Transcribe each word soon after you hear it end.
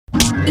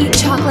Eat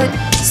chocolate,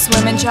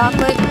 swim in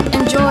chocolate,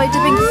 enjoy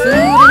dipping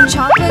food in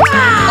chocolate.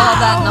 All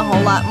that and a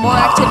whole lot more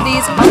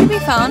activities are to be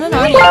found in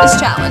our latest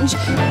challenge.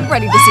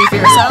 Ready to see for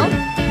yourself?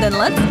 Then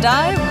let's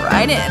dive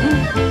right in.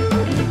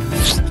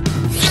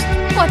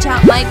 Watch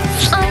out, Mike.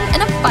 I'm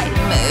in a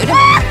fighting mood.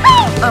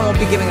 I won't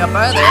be giving up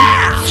either.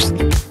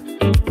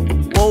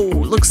 Whoa,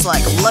 looks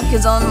like luck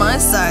is on my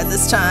side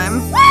this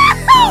time.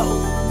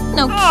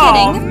 No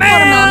kidding.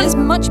 Watermelon is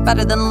much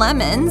better than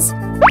lemons.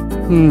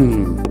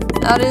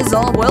 That is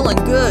all well and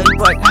good,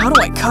 but how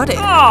do I cut it?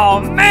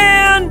 Oh,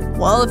 man!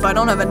 Well, if I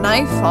don't have a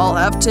knife, I'll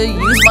have to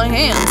use my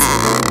hands.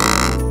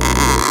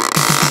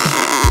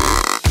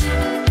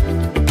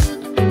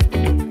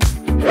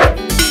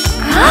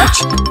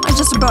 Ouch! I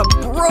just about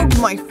broke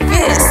my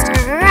fist.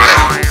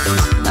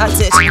 That's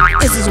it.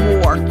 This is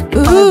war. I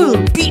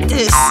will beat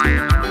this.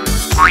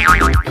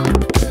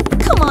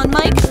 Come on,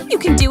 Mike. You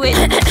can do it.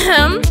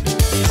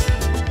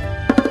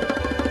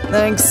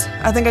 Thanks.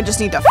 I think I just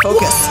need to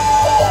focus.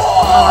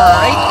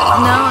 Alright,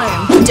 now I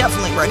am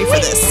definitely ready for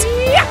this.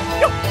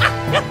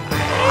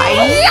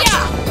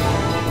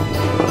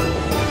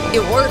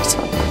 It worked.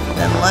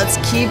 Then let's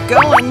keep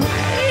going.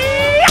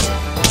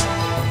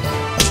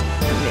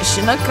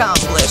 Mission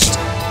accomplished.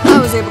 I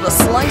was able to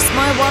slice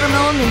my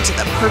watermelon into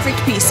the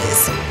perfect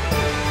pieces.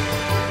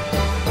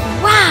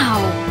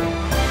 Wow!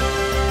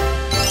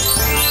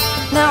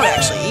 Now I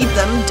actually eat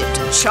them, dipped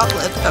in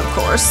chocolate, of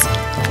course.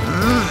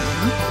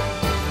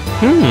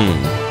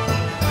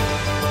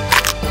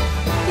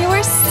 You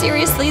are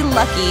seriously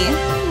lucky.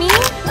 Me?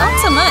 Not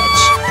so much.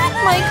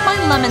 Like, my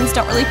lemons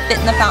don't really fit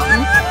in the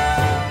fountain.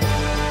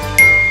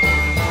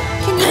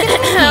 Can you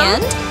give me a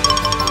hand?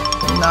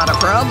 Not a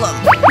problem.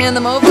 Hand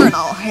them over and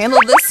I'll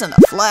handle this in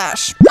a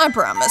flash. I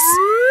promise.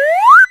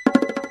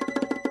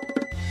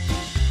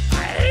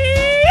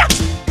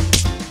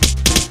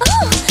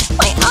 Oh,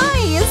 my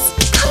eyes!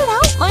 Cut it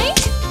out,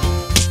 Mike!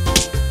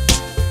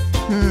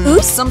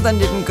 Oops, something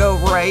didn't go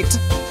right.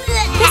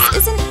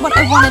 This isn't what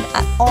I wanted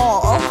at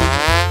all.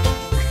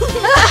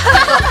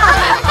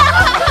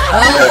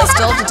 Well, I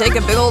still have to take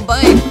a big old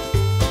bite.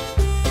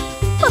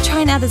 I'll try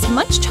and add as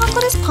much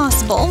chocolate as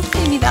possible.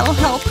 Maybe that'll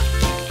help.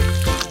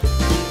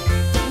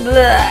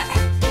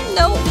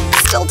 No,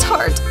 still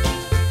tart.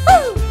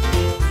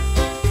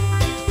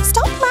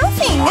 Stop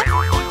laughing!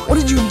 What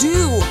did you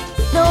do?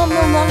 Now I'm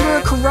no longer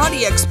a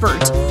karate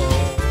expert.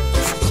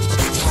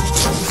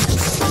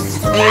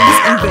 Eggs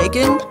and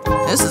bacon?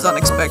 This is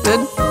unexpected.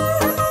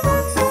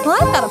 Well,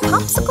 I've got a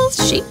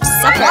popsicle-shaped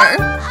sucker.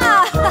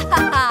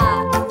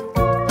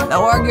 No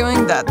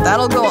arguing that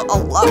that'll go a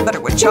lot better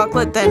with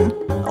chocolate than,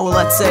 oh,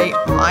 let's say,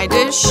 my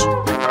dish.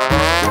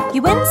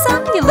 You win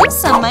some, you lose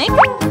some, Mike.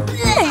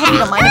 I hope you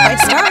don't mind if I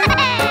start.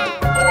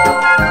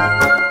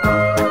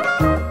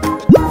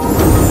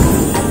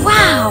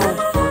 Wow!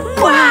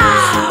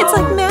 Wow! It's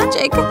like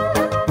magic.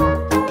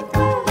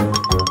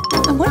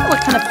 I wonder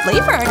what kind of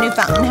flavor our new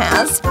fountain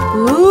has.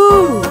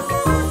 Ooh!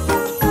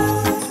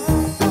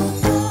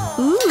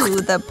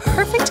 Ooh, the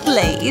perfect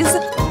glaze.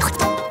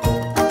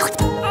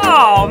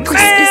 Oh, man!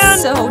 This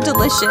is so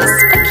delicious.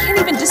 I can't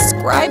even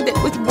describe it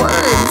with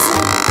words.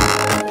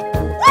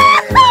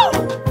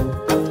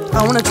 I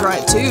want to try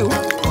it too.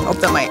 Hope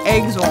that my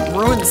eggs won't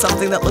ruin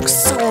something that looks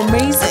so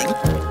amazing.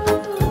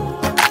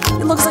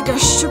 It looks like a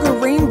sugar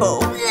rainbow.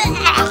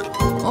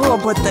 Oh,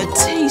 but the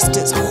taste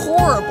is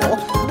horrible.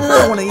 I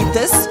don't want to eat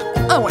this.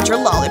 I want your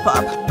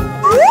lollipop.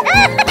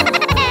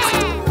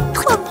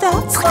 Well,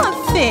 that's not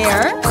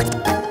fair.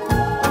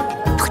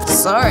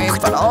 Sorry,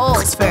 but all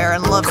is fair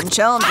in love and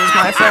challenges,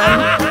 my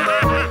friend.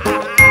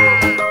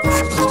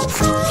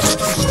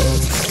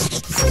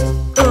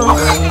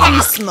 Ugh,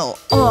 you smell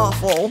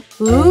awful.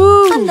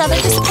 Ooh. Another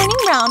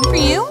disappointing round for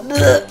you.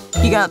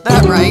 You got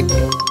that right.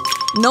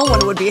 No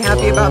one would be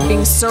happy about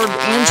being served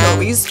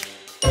anchovies.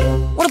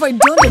 What have I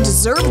done to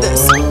deserve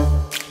this?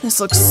 This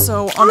looks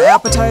so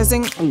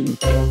unappetizing.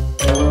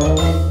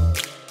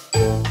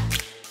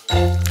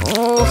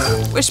 Oh,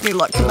 wish me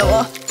luck,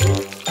 Camilla.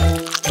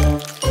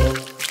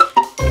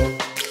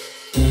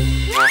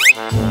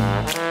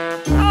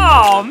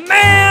 Oh,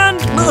 man!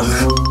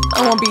 Ugh,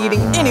 I won't be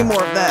eating any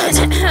more of that.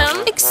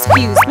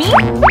 Excuse me?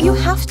 You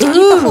have to eat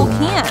the whole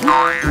can.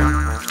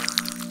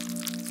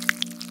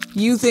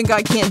 You think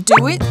I can't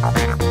do it?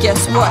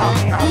 Guess what?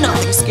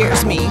 Nothing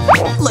scares me.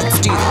 Let's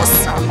do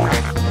this.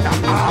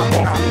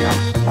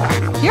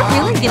 You're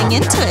really getting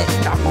into it.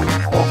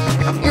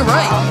 You're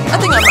right. I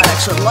think I might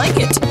actually like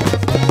it.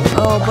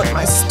 Oh, but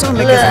my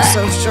stomach isn't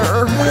so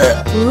sure.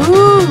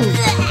 Ooh.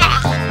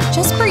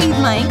 Just breathe,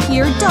 Mike.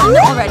 You're done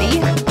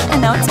already.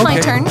 And now it's my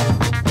turn.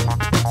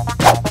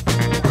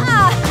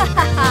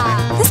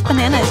 This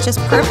banana is just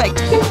perfect.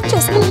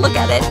 Just look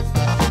at it.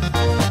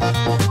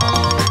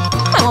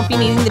 I won't be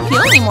needing the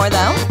peel anymore,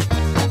 though.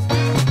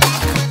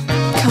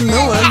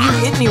 Camilla, you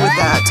hit me with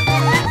that.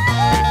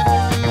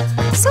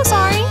 So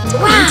sorry.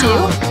 Didn't mean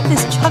to.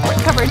 This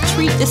chocolate-covered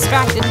treat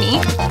distracted me.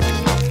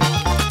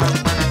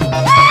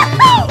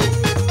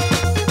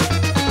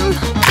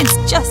 It's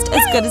just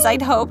as good as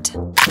I'd hoped.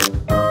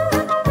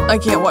 I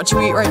can't watch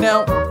you eat right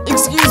now.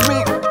 Excuse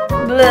me.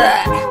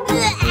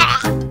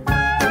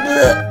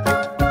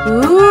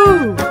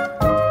 Ooh!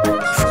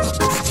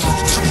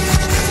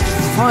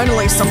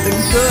 Finally something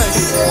good.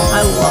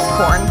 I love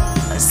corn,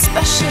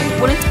 especially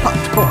when it's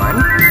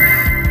popcorn.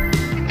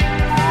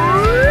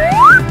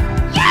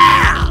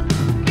 Yeah!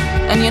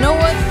 And you know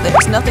what?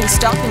 There's nothing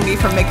stopping me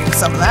from making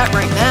some of that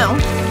right now.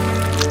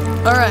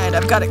 Alright,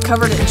 I've got it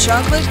covered in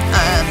chocolate,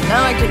 and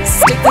now I can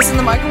stick this in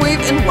the microwave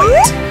and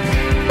wait.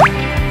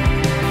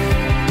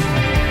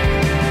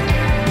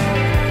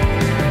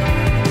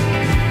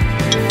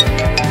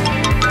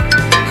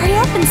 Hurry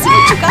up and see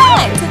what you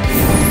got!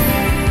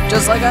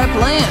 Just like I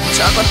planned,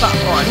 chocolate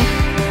popcorn.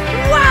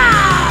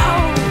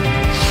 Wow!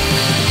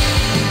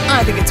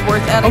 I think it's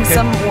worth adding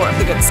some more of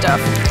the good stuff.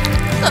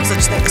 No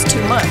such thing as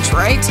too much,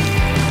 right?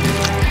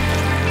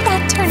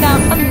 That turned out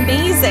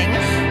amazing!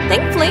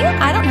 Thankfully,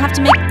 I don't have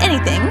to make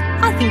anything.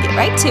 I can get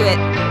right to it.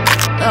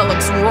 That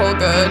looks real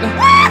good.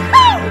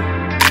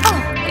 Oh,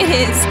 it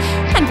is.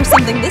 And for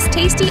something this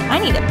tasty, I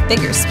need a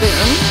bigger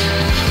spoon.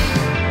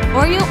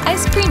 Oreo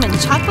ice cream and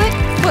chocolate?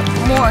 What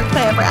more could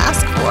I ever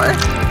ask for?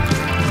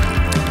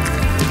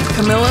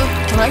 Camilla,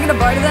 can I get a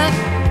bite of that?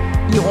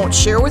 You won't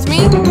share with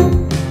me?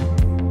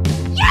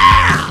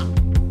 Yeah!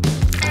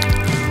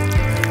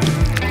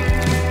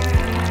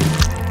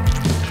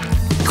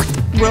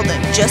 Well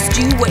then, just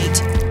you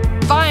wait.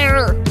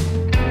 Fire!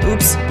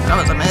 Oops, that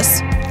was a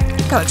miss.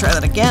 Gotta try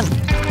that again.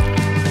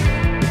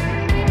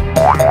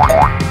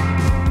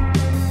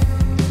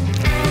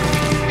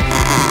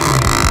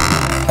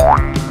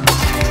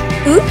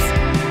 Oops.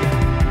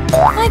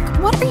 Like,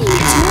 what are you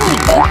doing?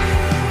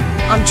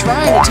 I'm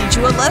trying to teach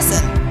you a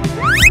lesson.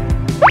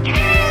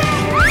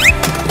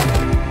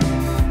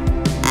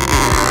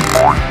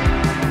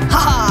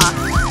 Haha!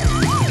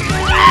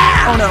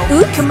 Oh no.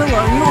 Oops. Camilla,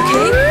 are you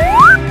okay?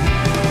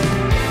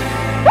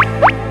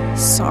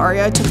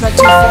 Sorry I took that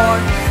too far,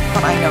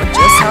 but I know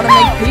just how to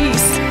make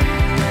peace.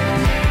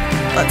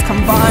 Let's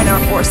combine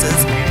our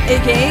forces,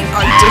 aka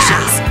our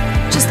dishes.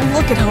 Just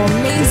look at how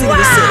amazing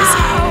this is.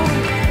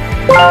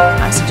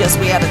 I suggest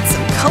we added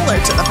some color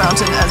to the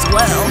fountain as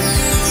well.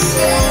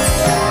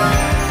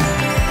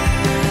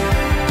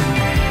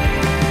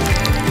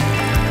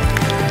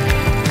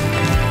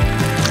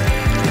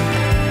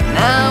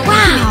 Now we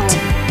can eat.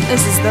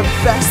 This is the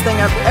best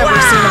thing I've ever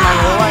seen in my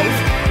life.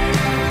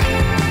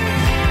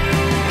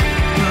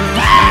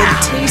 And the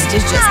taste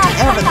is just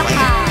heavenly.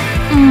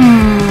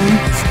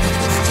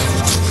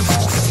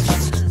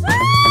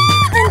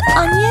 An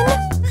onion?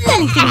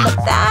 Anything but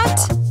that?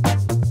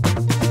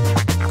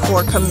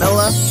 Poor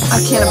Camilla. I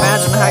can't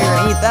imagine how you're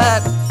gonna eat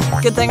that.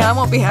 Good thing I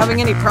won't be having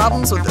any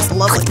problems with this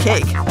lovely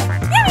cake.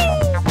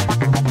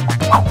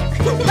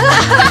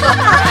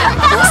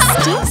 This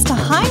stinks to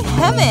high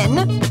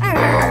heaven.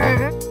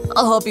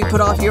 I'll help you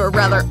put off your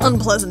rather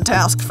unpleasant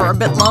task for a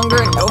bit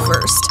longer and go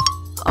first.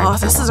 Oh,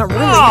 this is a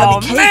really heavy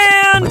cake.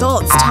 Man! With all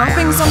its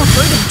toppings, I'm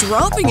afraid of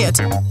dropping it.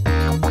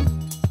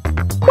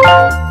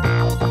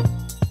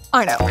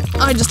 I know.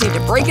 I just need to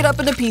break it up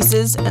into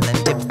pieces and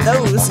then dip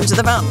those into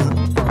the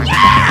fountain.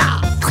 Yeah!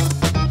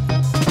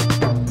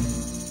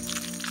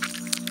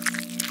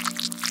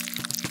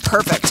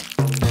 Perfect.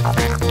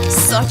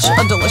 Such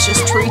a delicious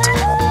treat.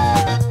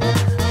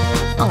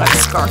 I'm gonna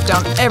scarf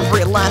down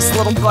every last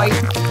little bite.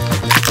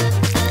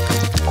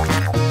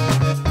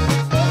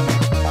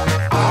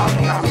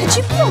 Could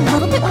you be a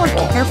little bit more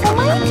careful,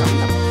 Mike?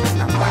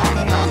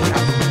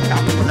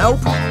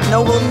 Nope.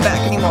 No holding back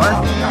anymore.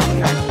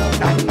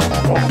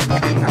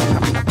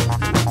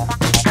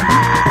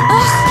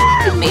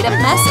 Ugh, you've made a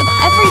mess of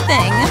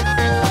everything.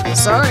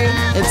 Sorry.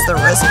 It's the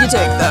risk you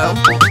take, though.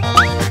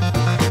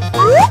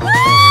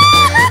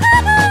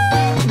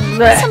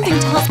 Something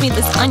tells me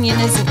this onion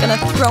isn't gonna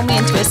throw me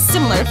into a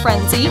similar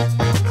frenzy.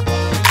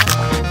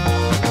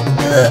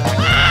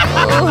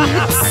 Oh,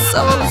 it's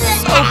so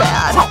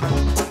bad.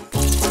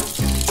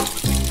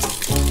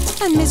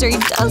 And misery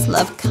does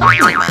love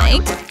company,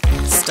 Mike.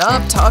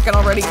 Stop talking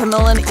already,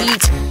 Camilla, and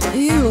eat.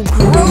 Ew,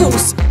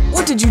 gross.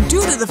 What did you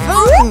do to the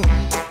fountain?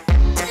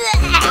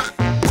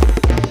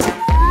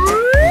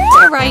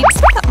 You're right.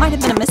 That might have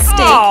been a mistake.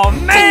 Oh, I need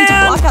to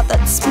man! block out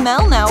that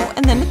smell now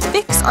and then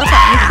fix our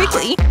fountain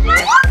quickly.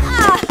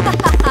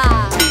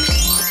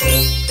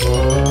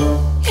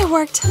 It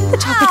worked. The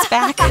chocolate's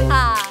back.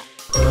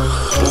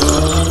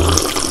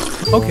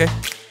 Okay.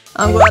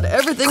 I'm glad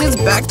everything is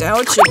back to how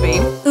it should be.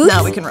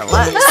 Now we can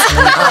relax.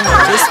 I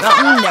hope this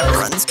fountain never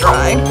runs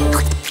dry.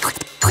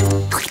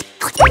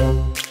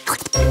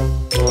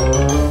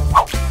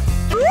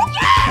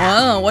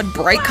 Wow, what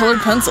bright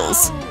colored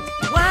pencils.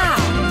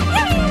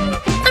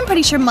 I'm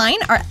pretty sure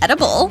mine are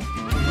edible.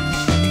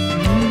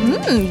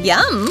 Mmm,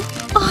 yum.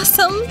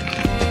 Awesome.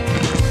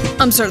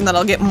 I'm certain that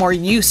I'll get more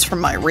use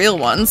from my real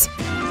ones.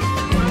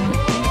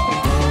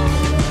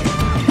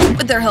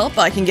 With their help,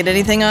 I can get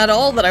anything at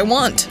all that I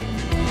want.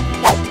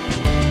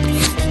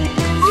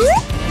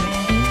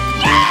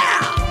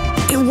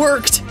 It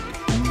worked!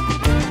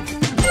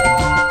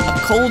 A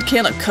cold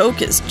can of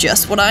Coke is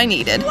just what I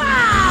needed.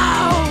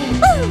 Wow!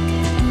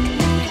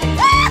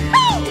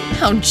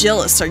 How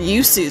jealous are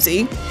you,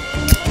 Susie?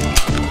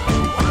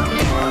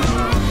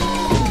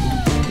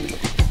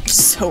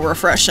 So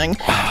refreshing.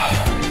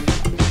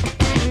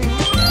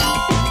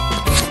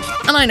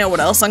 And I know what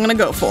else I'm gonna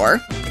go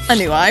for. A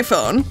new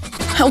iPhone.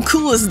 How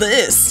cool is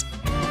this?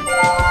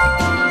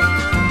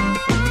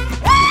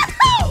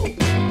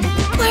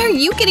 Why are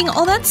you getting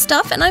all that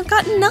stuff and I've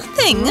got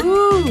nothing?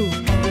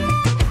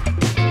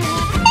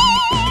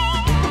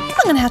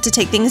 I'm gonna have to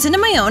take things into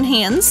my own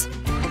hands.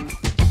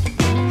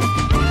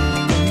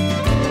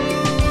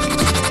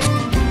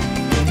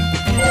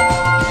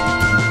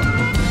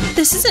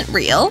 This isn't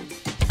real.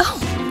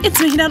 Oh,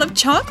 it's made out of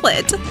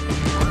chocolate.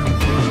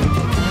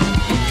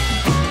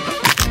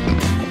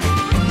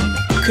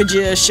 Could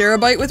you share a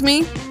bite with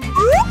me?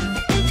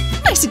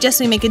 I suggest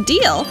we make a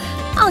deal.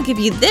 I'll give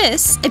you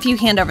this if you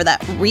hand over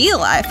that real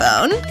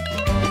iPhone.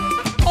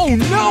 Oh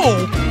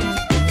no!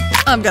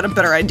 I've got a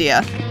better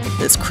idea.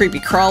 This creepy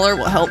crawler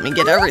will help me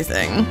get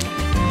everything.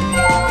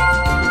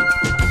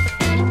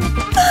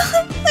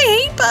 I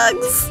hate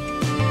bugs.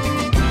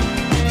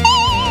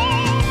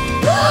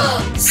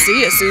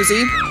 See ya,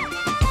 Susie.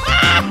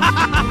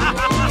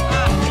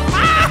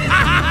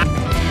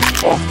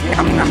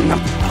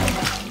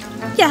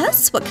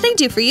 Yes, what can I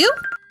do for you?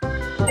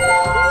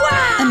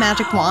 Wow! A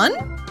magic wand?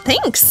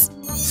 Thanks.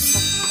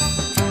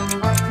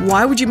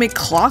 Why would you make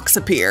clocks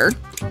appear?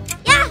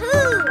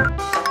 Yahoo!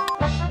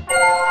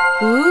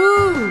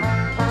 Ooh.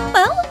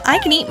 Well, I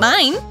can eat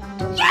mine.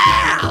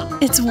 Yeah!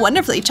 It's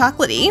wonderfully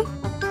chocolatey.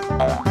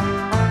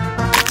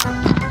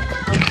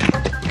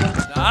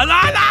 La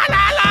la la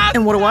la la!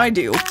 And what do I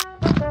do?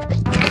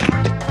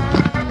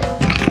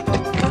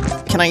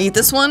 Can I eat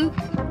this one?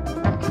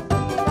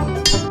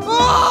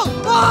 Oh!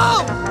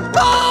 Oh!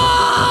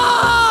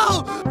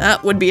 Oh!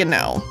 That would be a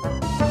no.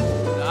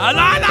 La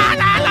la la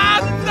la la!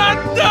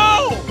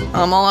 No!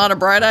 I'm all out of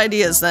bright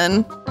ideas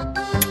then.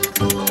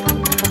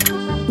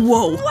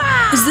 Whoa!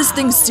 Wow. Is this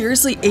thing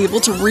seriously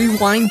able to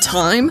rewind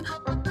time?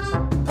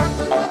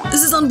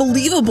 This is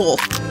unbelievable!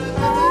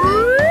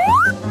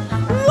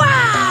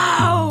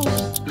 Wow!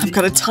 I've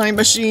got a time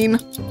machine.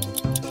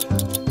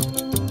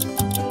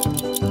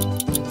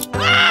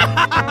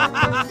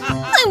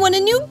 I want a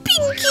new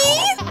pinky!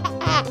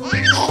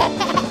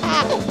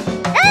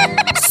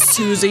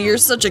 Susie, you're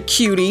such a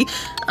cutie.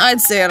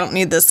 I'd say I don't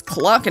need this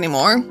clock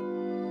anymore.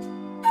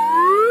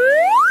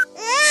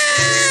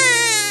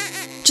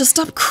 Just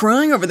stop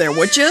crying over there,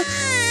 would you?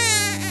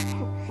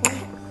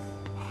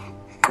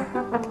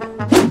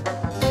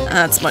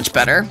 That's much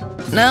better.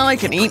 Now I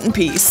can eat in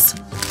peace.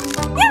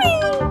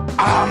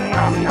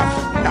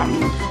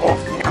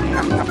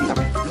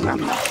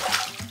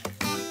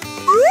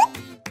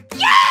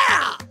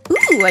 Yeah!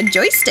 Ooh, a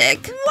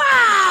joystick.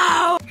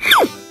 Wow!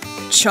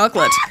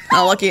 Chocolate.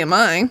 How lucky am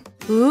I?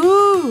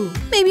 Ooh.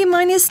 Maybe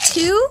mine is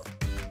too?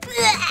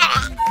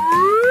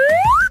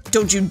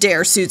 Don't you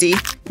dare, Susie.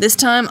 This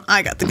time,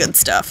 I got the good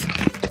stuff.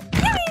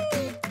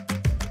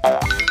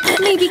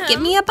 Maybe give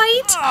me a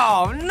bite?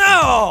 Oh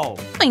no!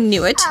 I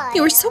knew it.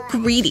 You were so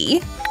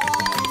greedy.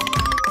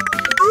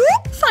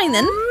 Fine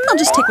then. I'll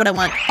just take what I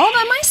want all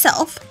by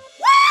myself.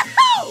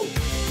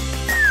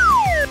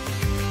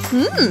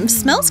 Mmm,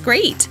 smells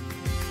great.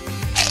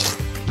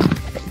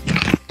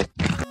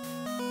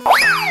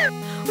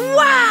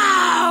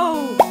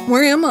 Wow!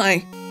 Where am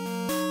I?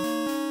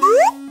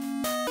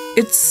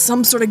 It's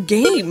some sort of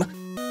game.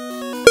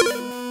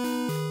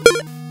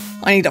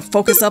 I need to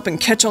focus up and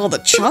catch all the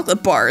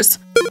chocolate bars.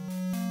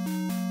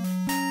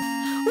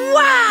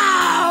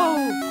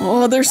 Wow!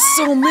 Oh, there's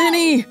so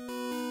many!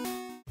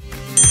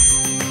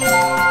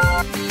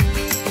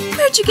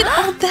 Where'd you get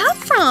all that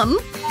from?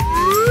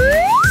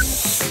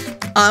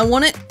 I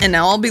want it, and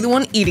now I'll be the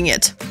one eating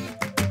it.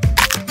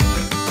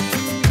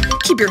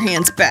 Keep your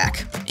hands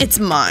back. It's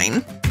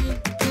mine.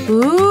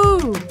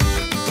 Ooh.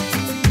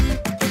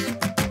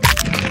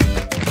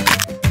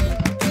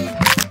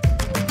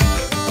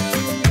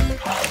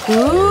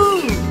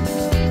 Ooh.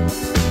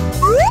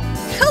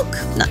 Coke,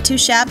 not too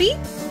shabby.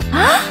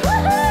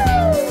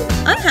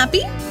 I'm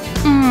happy.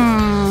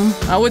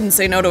 I wouldn't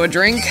say no to a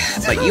drink,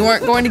 but you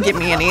aren't going to give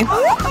me any.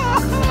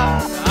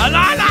 La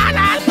la la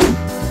la!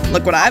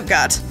 Look what I've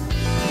got.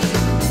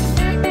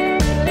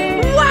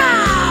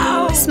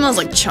 Wow! Smells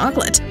like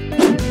chocolate.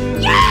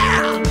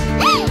 Yeah!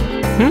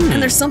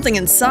 And there's something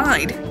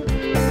inside.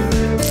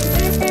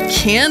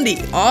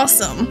 Candy,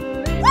 awesome.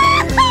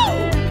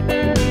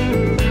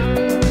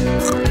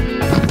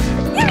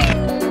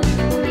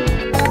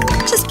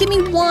 Just give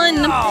me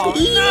one,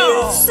 please.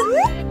 No.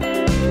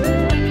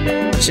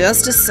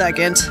 Just a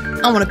second.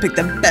 I want to pick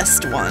the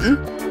best one.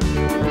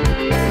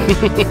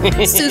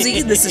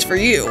 Susie, this is for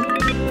you.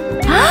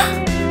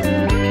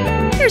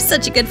 You're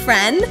such a good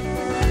friend.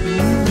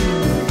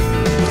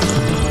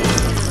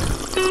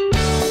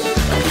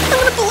 I'm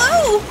gonna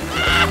blow.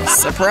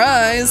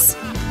 Surprise!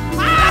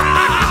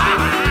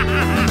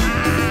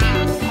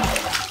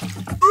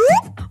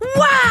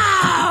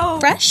 Wow!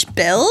 Fresh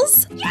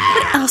bills?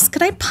 What else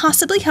could I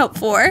possibly hope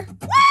for?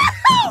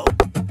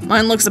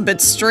 Mine looks a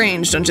bit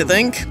strange, don't you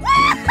think?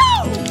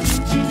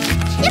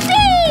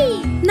 Yippee!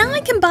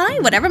 buy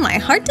whatever my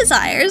heart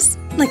desires,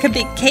 like a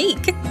big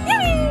cake.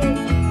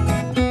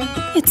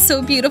 It's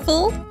so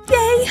beautiful.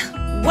 Yay!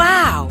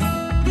 Wow!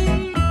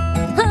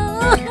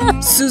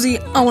 Susie,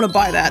 I want to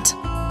buy that.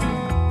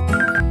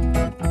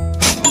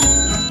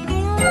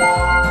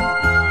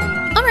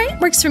 Alright,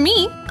 works for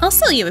me. I'll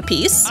sell you a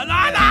piece.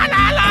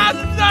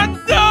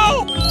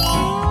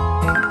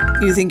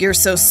 You think you're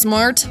so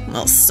smart?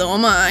 Well, so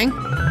am I.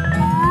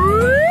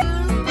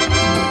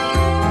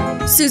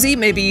 Susie,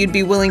 maybe you'd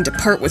be willing to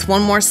part with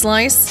one more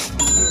slice?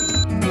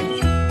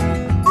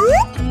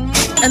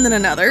 And then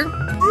another.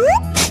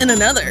 And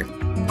another.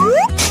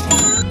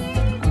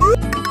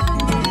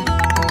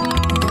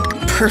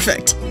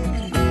 Perfect.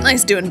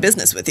 Nice doing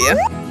business with you.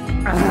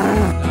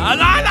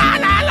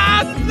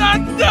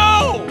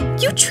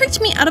 You tricked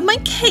me out of my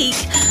cake.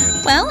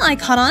 Well, I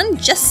caught on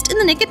just in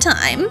the nick of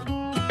time.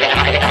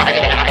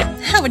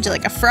 How would you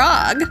like a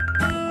frog?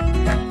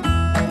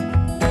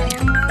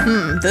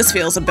 This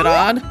feels a bit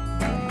odd.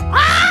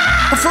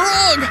 A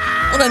frog!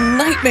 What a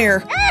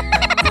nightmare!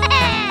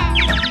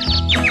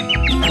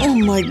 Oh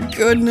my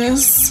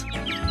goodness.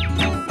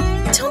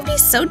 Don't be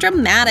so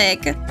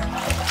dramatic.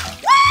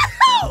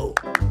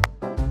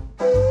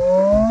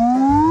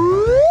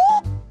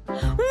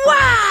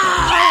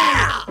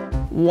 Wow!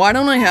 Why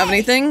don't I have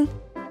anything?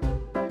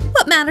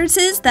 What matters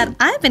is that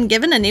I've been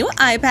given a new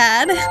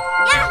iPad.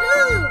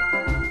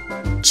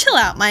 Yahoo! Chill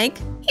out, Mike.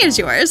 Here's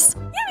yours.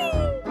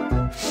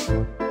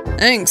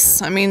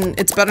 Thanks. I mean,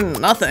 it's better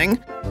than nothing.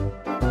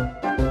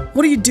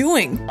 What are you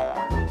doing?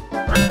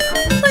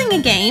 Playing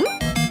a game.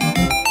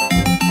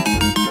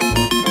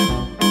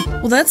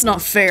 Well, that's not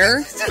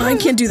fair. I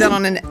can't do that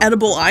on an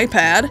edible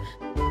iPad.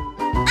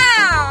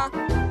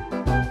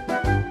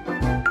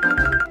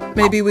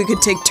 Maybe we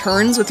could take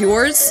turns with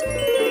yours?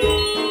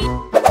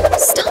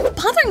 Stop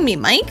bothering me,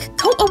 Mike.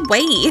 Go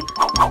away.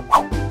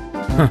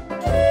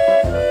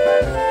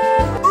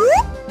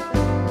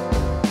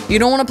 You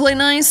don't want to play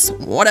nice?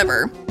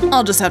 Whatever.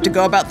 I'll just have to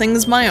go about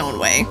things my own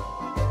way.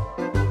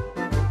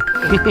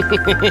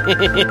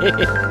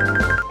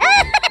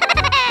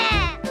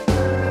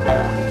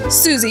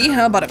 Susie,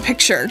 how about a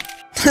picture?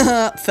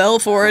 Fell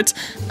for it.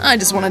 I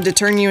just wanted to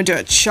turn you into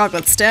a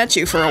chocolate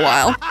statue for a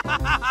while.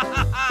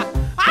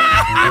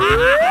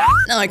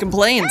 Now I can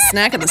play and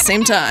snack at the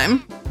same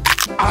time.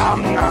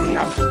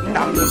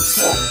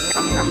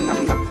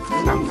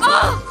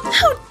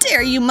 How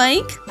dare you,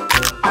 Mike?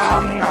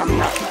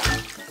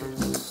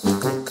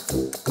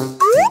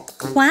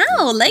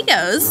 Wow,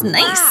 Legos.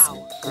 Nice.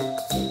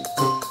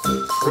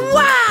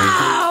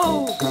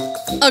 Wow!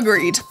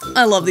 Agreed.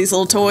 I love these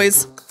little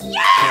toys.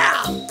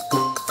 Yeah!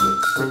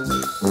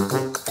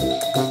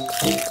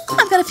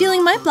 I've got a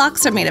feeling my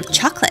blocks are made of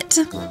chocolate.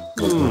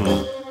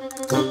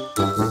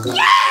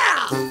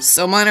 Yeah!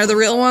 So mine are the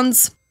real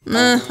ones?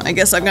 I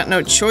guess I've got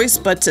no choice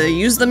but to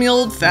use them the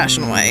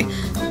old-fashioned way.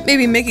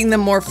 Maybe making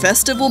them more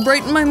festive will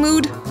brighten my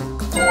mood?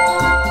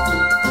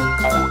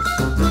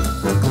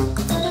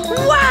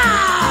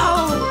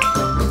 Wow!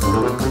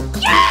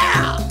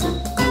 Yeah!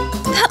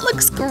 That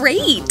looks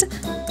great.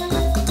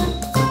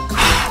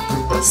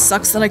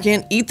 Sucks that I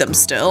can't eat them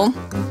still.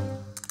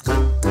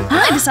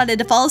 I decided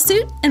to follow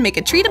suit and make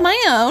a treat of my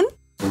own.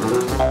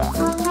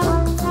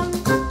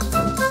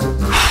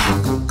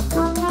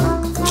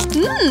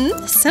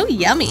 So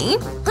yummy.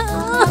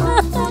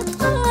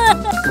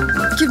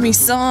 Give me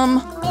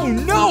some. Oh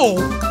no!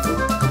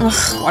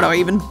 Ugh, why do I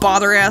even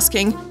bother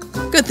asking?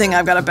 Good thing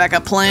I've got a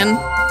backup plan.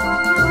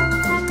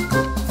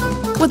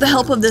 With the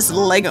help of this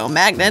Lego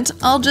magnet,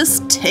 I'll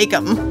just take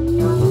them.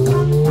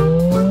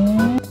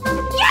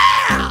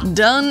 Yeah!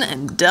 Done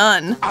and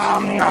done.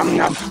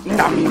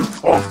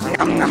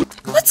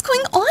 What's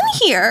going on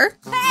here?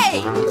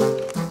 Hey!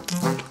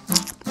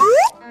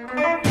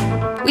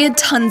 We had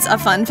tons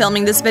of fun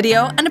filming this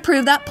video, and to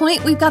prove that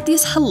point, we've got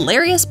these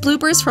hilarious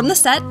bloopers from the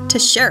set to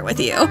share with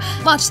you.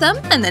 Watch them,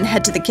 and then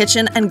head to the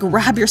kitchen and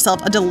grab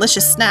yourself a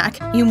delicious snack.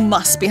 You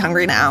must be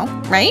hungry now,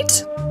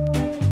 right?